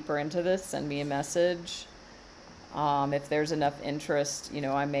dive deeper into this, send me a message. If there's enough interest, you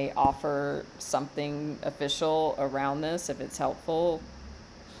know, I may offer something official around this if it's helpful.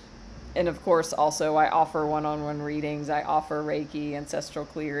 And of course, also I offer one-on-one readings. I offer Reiki, ancestral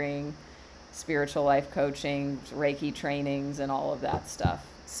clearing, spiritual life coaching, Reiki trainings, and all of that stuff.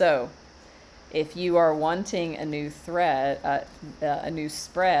 So if you are wanting a new a new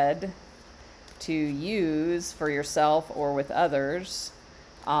spread to use for yourself or with others,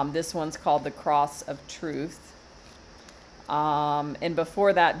 this one's called the Cross of Truth. And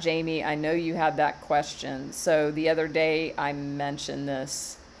before that, Jamie, I know you had that question. So the other day I mentioned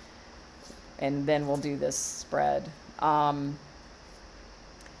this, and then we'll do this spread.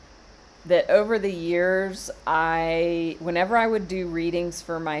 That over the years, whenever I would do readings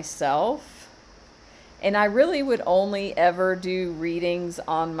for myself, and I really would only ever do readings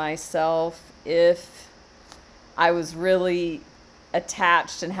on myself if I was really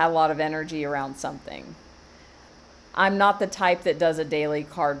attached and had a lot of energy around something. I'm not the type that does a daily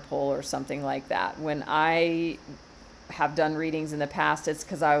card pull or something like that. When I have done readings in the past, it's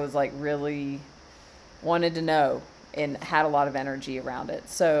because I was like really wanted to know and had a lot of energy around it.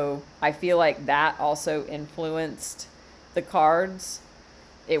 So I feel like that also influenced the cards.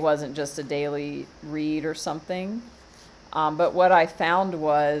 It wasn't just a daily read or something. But what I found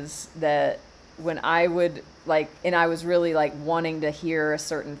was that when I would and I was really like wanting to hear a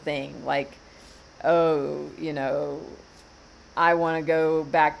certain thing, like, oh, you know, I want to go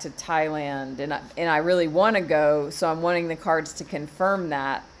back to Thailand and I really want to go, so I'm wanting the cards to confirm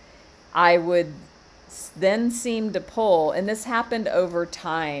that. I would then seem to pull, and this happened over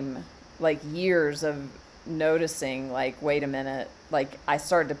time, like years of noticing, like, wait a minute, like I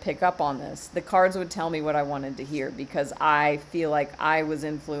started to pick up on this. The cards would tell me what I wanted to hear because I feel like I was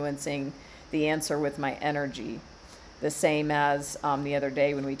influencing the answer with my energy. The same as the other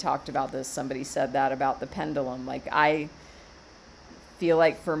day when we talked about this, somebody said that about the pendulum. Like, I feel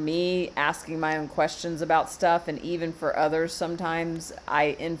like for me, asking my own questions about stuff, and even for others, sometimes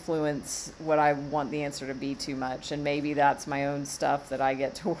I influence what I want the answer to be too much. And maybe that's my own stuff that I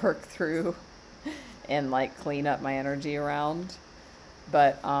get to work through and like clean up my energy around.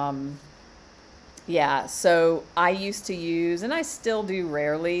 But yeah, so I used to use, and I still do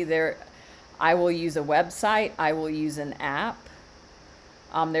rarely, I will use a website. I will use an app.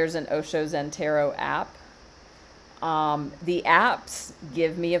 There's an Osho Zen Tarot app. The apps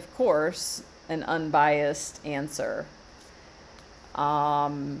give me, of course, an unbiased answer.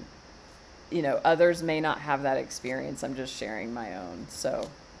 You know, others may not have that experience. I'm just sharing my own.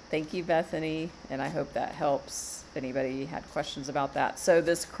 So thank you, Bethany, and I hope that helps if anybody had questions about that. So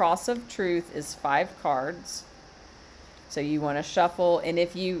this Cross of Truth is 5 cards. So you want to shuffle, and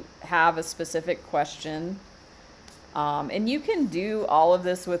if you have a specific question, and you can do all of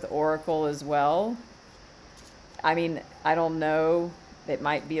this with Oracle as well. I mean, I don't know, it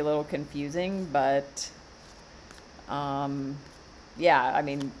might be a little confusing, but yeah, I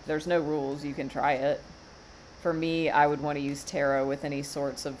mean, there's no rules, you can try it. For me, I would want to use tarot with any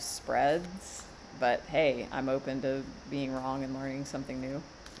sorts of spreads, but hey, I'm open to being wrong and learning something new.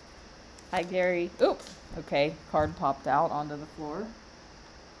 Hi, Gary. Oop. Okay, card popped out onto the floor.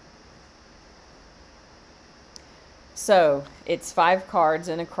 So it's 5 cards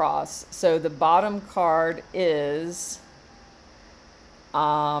in a cross. So the bottom card is,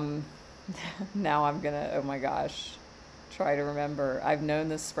 now I'm gonna, oh my gosh, try to remember. I've known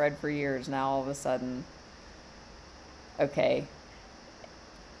this spread for years. Now all of a sudden, okay,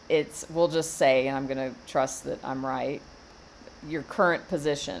 we'll just say, and I'm gonna trust that I'm right, your current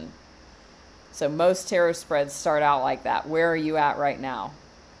position. So most tarot spreads start out like that. Where are you at right now?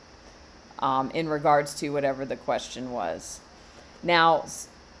 In regards to whatever the question was. Now,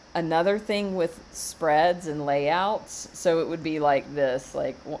 another thing with spreads and layouts, so it would be like this,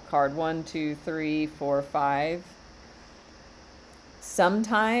 like card 1, 2, 3, 4, 5.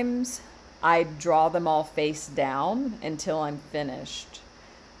 Sometimes I draw them all face down until I'm finished,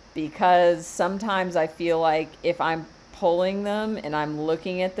 because sometimes I feel like if I'm pulling them and I'm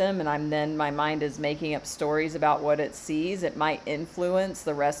looking at them and my mind is making up stories about what it sees, it might influence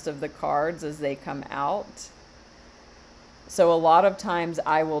the rest of the cards as they come out. So a lot of times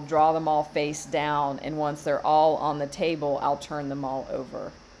I will draw them all face down, and once they're all on the table, I'll turn them all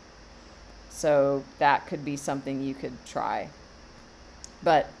over. So that could be something you could try.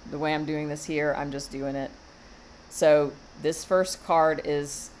 But the way I'm doing this here, I'm just doing it. So this first card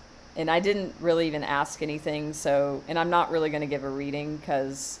is, and I didn't really even ask anything, so, and I'm not really going to give a reading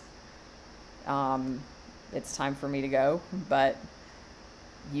because it's time for me to go, but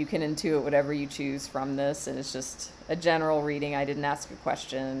you can intuit whatever you choose from this, and it's just a general reading. I didn't ask a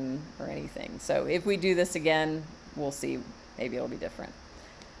question or anything. So if we do this again, we'll see. Maybe it'll be different.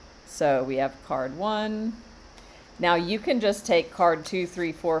 So we have card 1. Now you can just take card 2,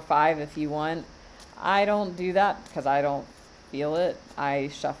 3, 4, 5 if you want. I don't do that because I don't feel it. I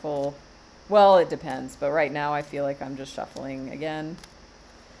shuffle. Well, it depends, but right now I feel like I'm just shuffling again.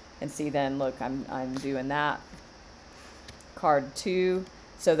 And see, then look, I'm doing that. Card 2.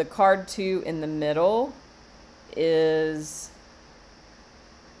 So the card 2 in the middle is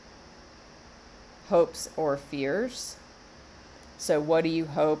hopes or fears. So what do you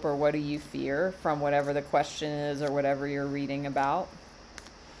hope or what do you fear from whatever the question is or whatever you're reading about?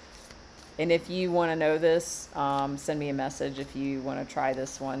 And if you want to know this, send me a message if you want to try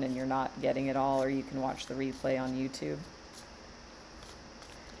this one and you're not getting it all, or you can watch the replay on YouTube.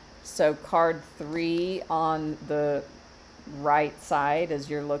 So card 3 on the right side as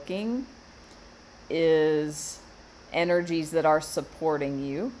you're looking is energies that are supporting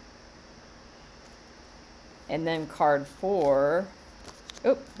you. And then card 4,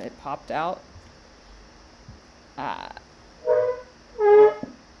 oh, it popped out.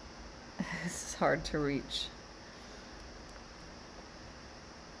 This is hard to reach.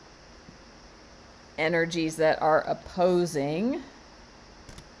 Energies that are opposing.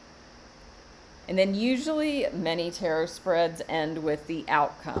 And then usually many tarot spreads end with the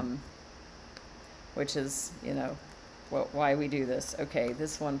outcome, which is, you know, why we do this. Okay,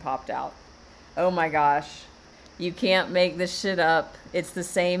 this one popped out. Oh my gosh. You can't make this shit up. It's the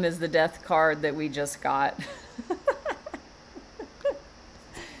same as the death card that we just got.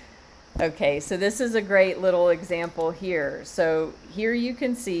 Okay, so this is a great little example here. So here you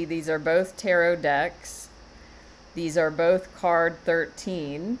can see these are both tarot decks. These are both card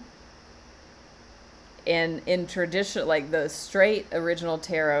 13. And in tradition, like the straight original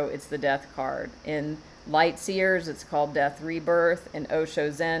tarot, it's the death card. In Light Seers, it's called Death Rebirth. In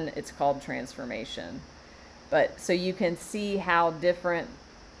Osho Zen, it's called Transformation. But so you can see how different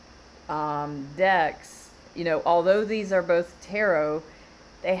decks, you know, although these are both tarot,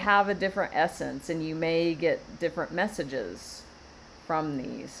 they have a different essence, and you may get different messages from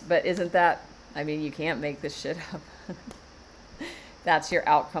these. But isn't that, I mean, you can't make this shit up. That's your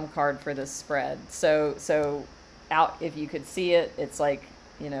outcome card for this spread. So out, if you could see it, it's like,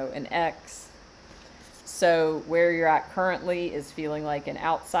 you know, an X. So where you're at currently is feeling like an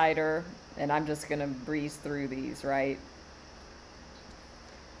outsider, and I'm just going to breeze through these, right?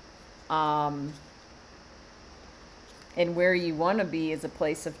 And where you want to be is a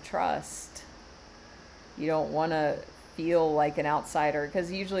place of trust. You don't want to feel like an outsider,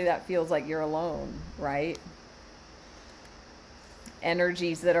 because usually that feels like you're alone, right?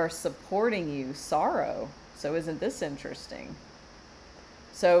 Energies that are supporting you, sorrow. So isn't this interesting?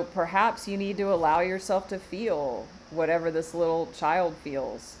 So perhaps you need to allow yourself to feel whatever this little child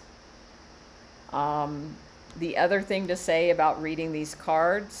feels. The other thing to say about reading these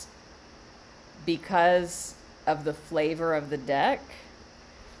cards, because of the flavor of the deck,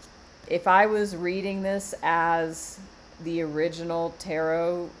 if I was reading this as the original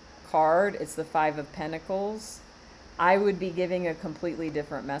tarot card, it's the 5 of Pentacles, I would be giving a completely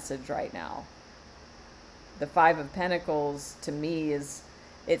different message right now. The 5 of Pentacles to me is,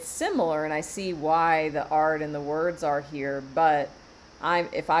 it's similar, and I see why the art and the words are here, but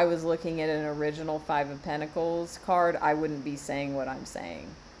if I was looking at an original 5 of Pentacles card, I wouldn't be saying what I'm saying.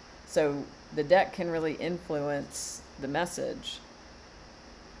 So the deck can really influence the message.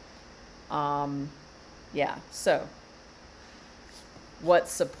 Yeah, so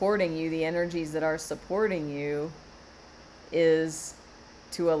what's supporting you, the energies that are supporting you, is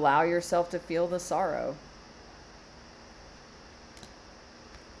to allow yourself to feel the sorrow.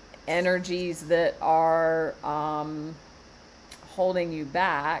 Energies that are holding you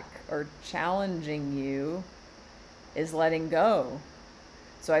back or challenging you is letting go.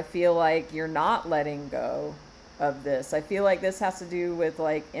 So I feel like you're not letting go of this. I feel like this has to do with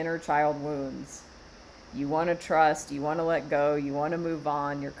like inner child wounds. You want to trust, you want to let go, you want to move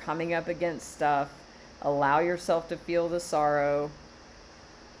on, you're coming up against stuff. Allow yourself to feel the sorrow,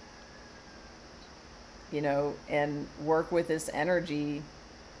 you know, and work with this energy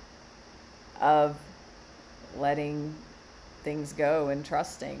of letting things go and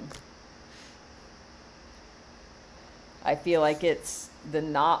trusting. I feel like it's the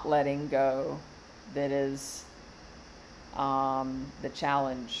not letting go that is the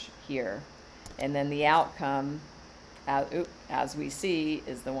challenge here. And then the outcome, as we see,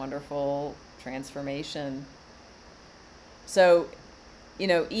 is the wonderful transformation. So, you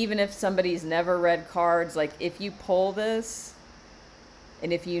know, even if somebody's never read cards, like if you pull this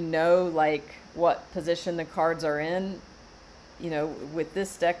and if you know like what position the cards are in, you know, with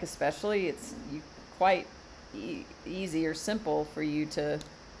this deck especially, it's quite easy or simple for you to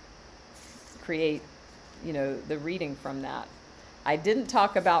create, you know, the reading from that. I didn't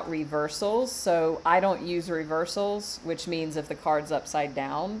talk about reversals, so I don't use reversals, which means if the card's upside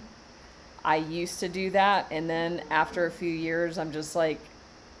down. I used to do that, and then after a few years, I'm just like,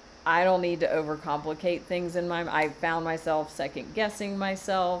 I don't need to overcomplicate things in my mind. I found myself second guessing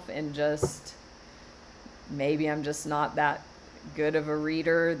myself, and just maybe I'm just not that good of a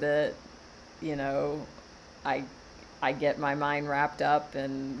reader that, you know, I get my mind wrapped up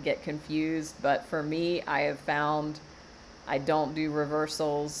and get confused. But for me, I have found I don't do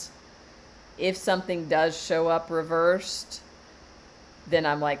reversals. If something does show up reversed, then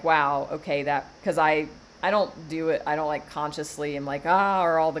I'm like, wow, okay, that, because I don't do it, I don't like consciously, I'm like,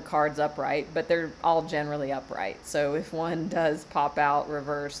 are all the cards upright? But they're all generally upright. So if one does pop out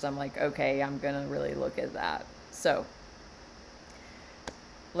reversed, I'm like, okay, I'm gonna really look at that. So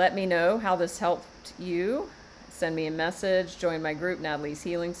let me know how this helped you. Send me a message, join my group, Natalie's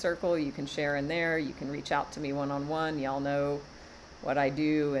Healing Circle. You can share in there. You can reach out to me one-on-one. Y'all know what I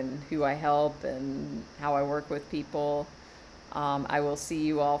do and who I help and how I work with people. I will see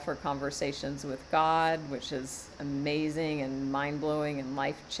you all for Conversations with God, which is amazing and mind-blowing and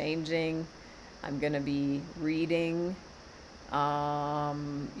life-changing. I'm going to be reading.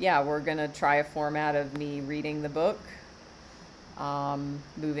 Yeah, we're going to try a format of me reading the book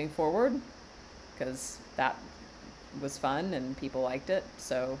moving forward, because that was fun and people liked it.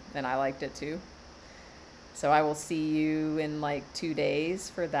 So, and I liked it too. So I will see you in like 2 days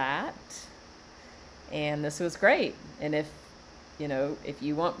for that. And this was great. And if, you know, if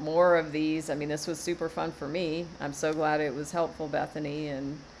you want more of these, I mean, this was super fun for me. I'm so glad it was helpful, Bethany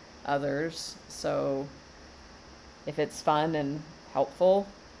and others. So if it's fun and helpful,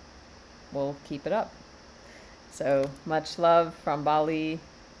 we'll keep it up. So much love from Bali.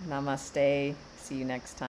 Namaste. See you next time.